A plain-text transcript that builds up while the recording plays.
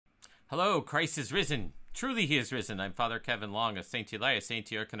Hello, Christ is risen. Truly he is risen. I'm Father Kevin Long of St. Elias, St.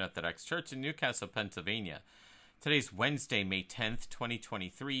 Yorkin Orthodox Church in Newcastle, Pennsylvania. Today's Wednesday, May 10th,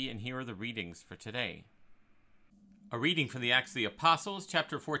 2023, and here are the readings for today. A reading from the Acts of the Apostles,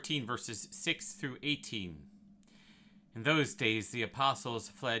 chapter 14, verses 6 through 18. In those days the apostles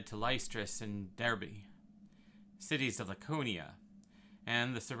fled to Lystra and Derbe, cities of Lycaonia,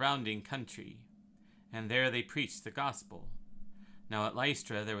 and the surrounding country, and there they preached the gospel. Now at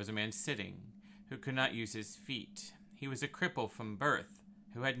Lystra there was a man sitting, who could not use his feet. He was a cripple from birth,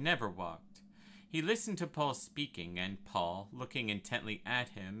 who had never walked. He listened to Paul speaking, and Paul, looking intently at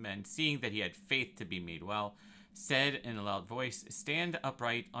him, and seeing that he had faith to be made well, said in a loud voice, "Stand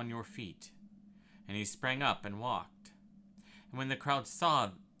upright on your feet." And he sprang up and walked. And when the crowd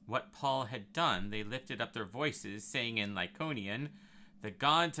saw what Paul had done, they lifted up their voices, saying in Lycaonian, "The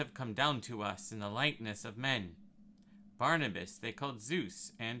gods have come down to us in the likeness of men." Barnabas they called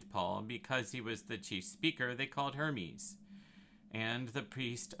Zeus, and Paul, because he was the chief speaker, they called Hermes. And the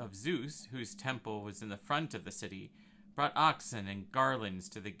priest of Zeus, whose temple was in the front of the city, brought oxen and garlands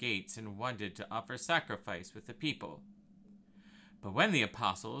to the gates and wanted to offer sacrifice with the people. But when the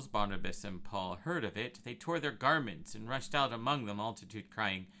apostles, Barnabas and Paul, heard of it, they tore their garments and rushed out among the multitude,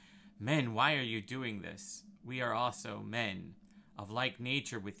 crying, "Men, why are you doing this? We are also men, of like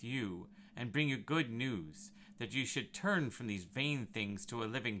nature with you, and bring you good news, that you should turn from these vain things to a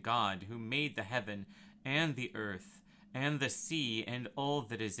living God, who made the heaven and the earth and the sea and all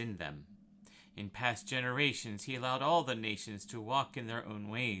that is in them. In past generations he allowed all the nations to walk in their own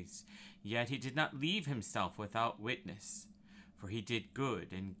ways, yet he did not leave himself without witness. For he did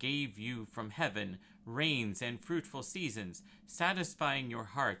good, and gave you from heaven rains and fruitful seasons, satisfying your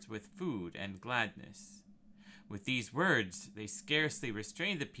hearts with food and gladness." With these words they scarcely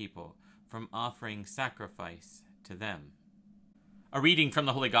restrained the people from offering sacrifice to them. A reading from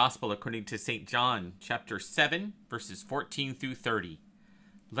the Holy Gospel according to St. John, chapter 7, verses 14 through 30.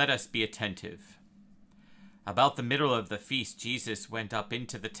 Let us be attentive. About the middle of the feast, Jesus went up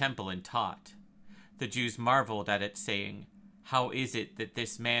into the temple and taught. The Jews marveled at it, saying, "How is it that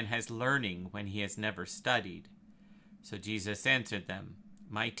this man has learning when he has never studied?" So Jesus answered them,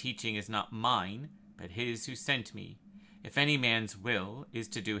 "My teaching is not mine, but his who sent me. If any man's will is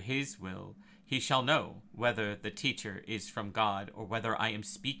to do his will, he shall know whether the teacher is from God or whether I am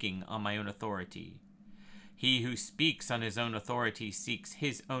speaking on my own authority. He who speaks on his own authority seeks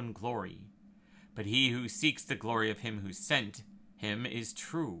his own glory. But he who seeks the glory of him who sent him is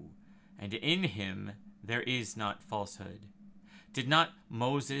true, and in him there is not falsehood. Did not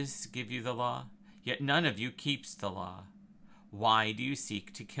Moses give you the law? Yet none of you keeps the law. Why do you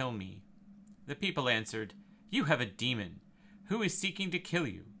seek to kill me?" The people answered, "You have a demon. Who is seeking to kill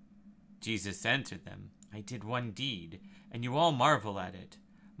you?" Jesus answered them, "I did one deed, and you all marvel at it.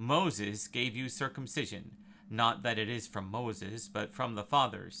 Moses gave you circumcision, not that it is from Moses, but from the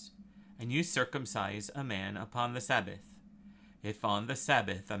fathers. And you circumcise a man upon the Sabbath. If on the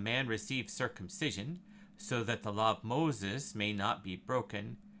Sabbath a man receives circumcision, so that the law of Moses may not be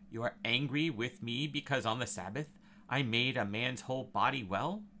broken, you are angry with me because on the Sabbath I made a man's whole body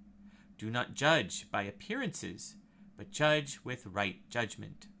well? Do not judge by appearances, but judge with right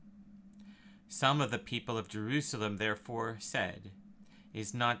judgment." Some of the people of Jerusalem therefore said,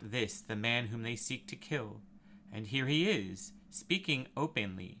 "Is not this the man whom they seek to kill? And here he is, speaking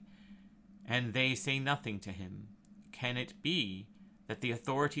openly, and they say nothing to him. Can it be that the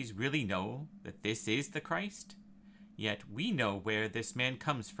authorities really know that this is the Christ? Yet we know where this man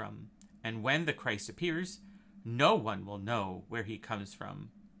comes from, and when the Christ appears, no one will know where he comes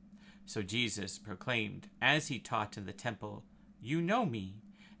from." So Jesus proclaimed, as he taught in the temple, "You know me,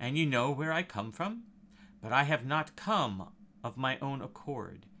 and you know where I come from, but I have not come of my own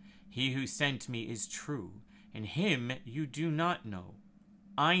accord. He who sent me is true, and him you do not know.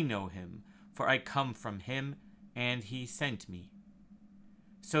 I know him, for I come from him, and he sent me."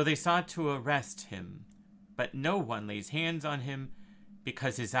 So they sought to arrest him, but no one lays hands on him,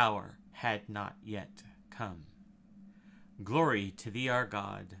 because his hour had not yet come. Glory to thee, our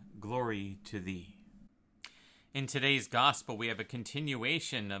God. Glory to thee. In today's gospel, we have a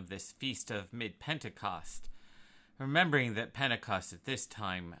continuation of this feast of mid-Pentecost, remembering that Pentecost at this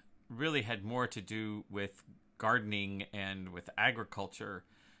time really had more to do with gardening and with agriculture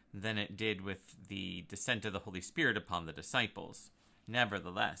than it did with the descent of the Holy Spirit upon the disciples.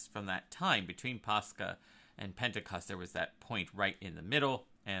 Nevertheless, from that time between Pascha and Pentecost, there was that point right in the middle,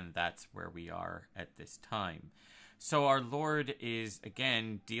 and that's where we are at this time. So our Lord is,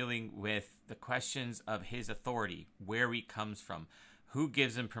 again, dealing with the questions of his authority, where he comes from, who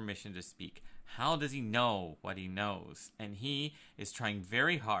gives him permission to speak, How does he know what he knows? And he is trying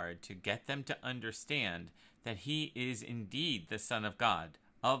very hard to get them to understand that he is indeed the Son of God,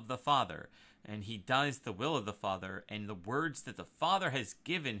 of the Father, and he does the will of the Father, and the words that the Father has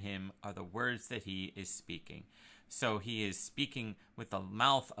given him are the words that he is speaking. So he is speaking with the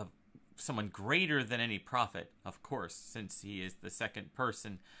mouth of someone greater than any prophet, of course, since he is the second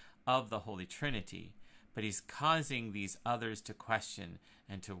person of the Holy Trinity. But he's causing these others to question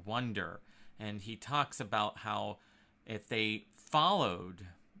and to wonder. And he talks about how if they followed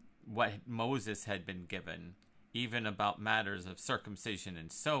what Moses had been given, even about matters of circumcision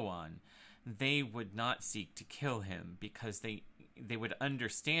and so on, they would not seek to kill him, because they would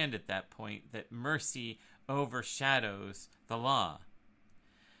understand at that point that mercy overshadows the law.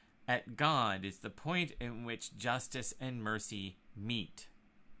 At God is the point in which justice and mercy meet.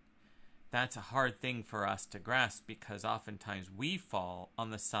 That's a hard thing for us to grasp, because oftentimes we fall on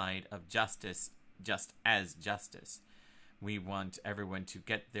the side of justice just as justice. We want everyone to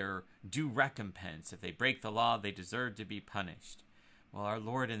get their due recompense. If they break the law, they deserve to be punished. Well, our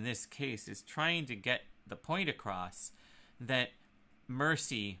Lord in this case is trying to get the point across that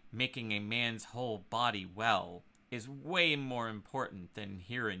mercy, making a man's whole body well, is way more important than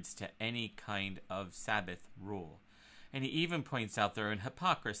adherence to any kind of Sabbath rule. And he even points out their own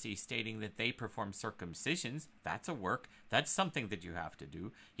hypocrisy, stating that they perform circumcisions. That's a work. That's something that you have to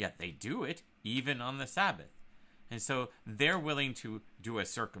do. Yet they do it even on the Sabbath. And so they're willing to do a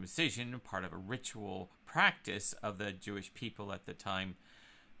circumcision, part of a ritual practice of the Jewish people at the time,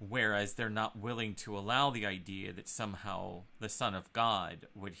 whereas they're not willing to allow the idea that somehow the Son of God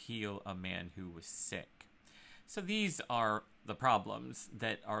would heal a man who was sick. So these are the problems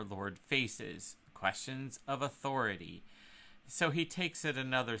that our Lord faces, questions of authority. So he takes it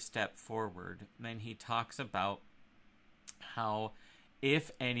another step forward, and he talks about how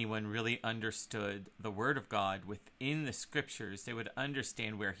if anyone really understood the Word of God within the Scriptures, they would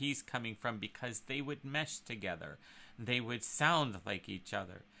understand where he's coming from, because they would mesh together. They would sound like each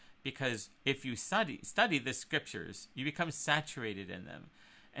other. Because if you study the Scriptures, you become saturated in them.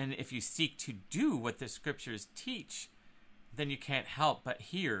 And if you seek to do what the Scriptures teach, then you can't help but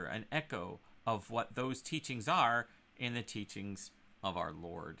hear an echo of what those teachings are in the teachings of our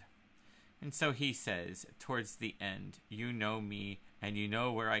Lord. And so he says, towards the end, you know me, and you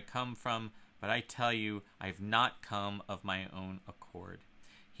know where I come from, but I tell you, I've not come of my own accord.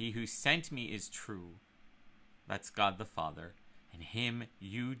 He who sent me is true. That's God the Father, and him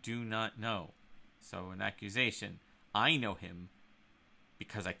you do not know. So an accusation, I know him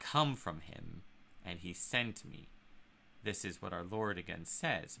because I come from him, and he sent me. This is what our Lord again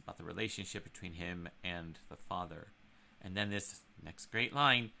says about the relationship between him and the Father. And then this next great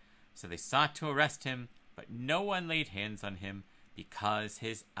line, so they sought to arrest him, but no one laid hands on him, because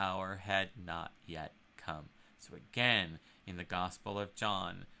his hour had not yet come. So again, in the Gospel of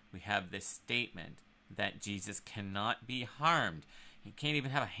John, we have this statement that Jesus cannot be harmed. He can't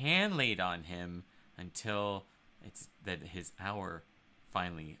even have a hand laid on him until it's that his hour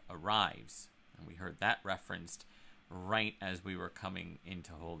finally arrives. And we heard that referenced right as we were coming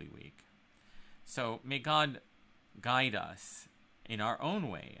into Holy Week. So may God guide us in our own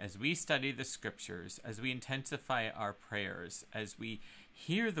way as we study the Scriptures, as we intensify our prayers, as we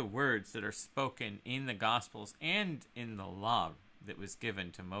hear the words that are spoken in the Gospels and in the law that was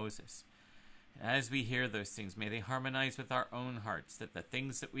given to Moses. As we hear those things, may they harmonize with our own hearts, that the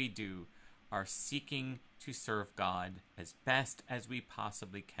things that we do are seeking to serve God as best as we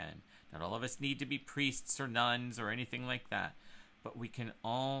possibly can. Not all of us need to be priests or nuns or anything like that, but we can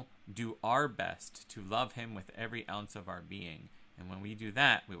all do our best to love him with every ounce of our being. And when we do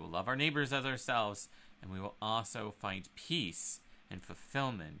that, we will love our neighbors as ourselves, and we will also find peace and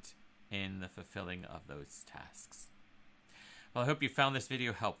fulfillment in the fulfilling of those tasks. Well, I hope you found this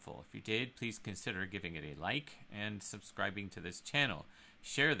video helpful. If you did, please consider giving it a like and subscribing to this channel.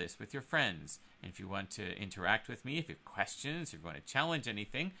 Share this with your friends. And if you want to interact with me, if you have questions, if you want to challenge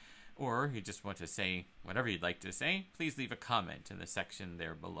anything, or you just want to say whatever you'd like to say, please leave a comment in the section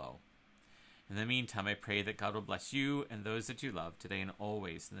there below. In the meantime, I pray that God will bless you and those that you love today and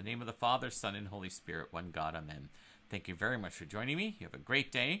always. In the name of the Father, Son, and Holy Spirit, one God, amen. Thank you very much for joining me. You have a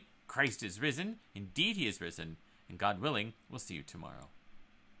great day. Christ is risen. Indeed, he is risen. And God willing, we'll see you tomorrow.